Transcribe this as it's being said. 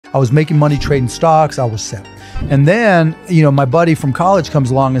I was making money trading stocks. I was set. And then, you know, my buddy from college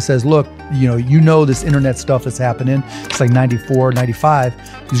comes along and says, look, you know this internet stuff is happening. It's like 94, 95.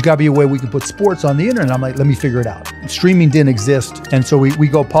 There's got to be a way we can put sports on the internet. I'm like, let me figure it out. Streaming didn't exist. And so we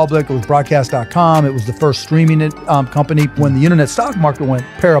go public. It was broadcast.com. It was the first streaming company. When the internet stock market went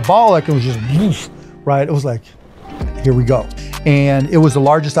parabolic, it was just, woof, right? It was like, here we go. And it was the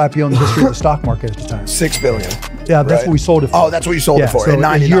largest IPO in the history of the stock market at the time. $6 billion. Yeah, that's what we sold it for. Oh, that's what you sold it for. So in a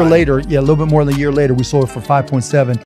 99. year later, a little bit more than a year later, we sold it for 5.7.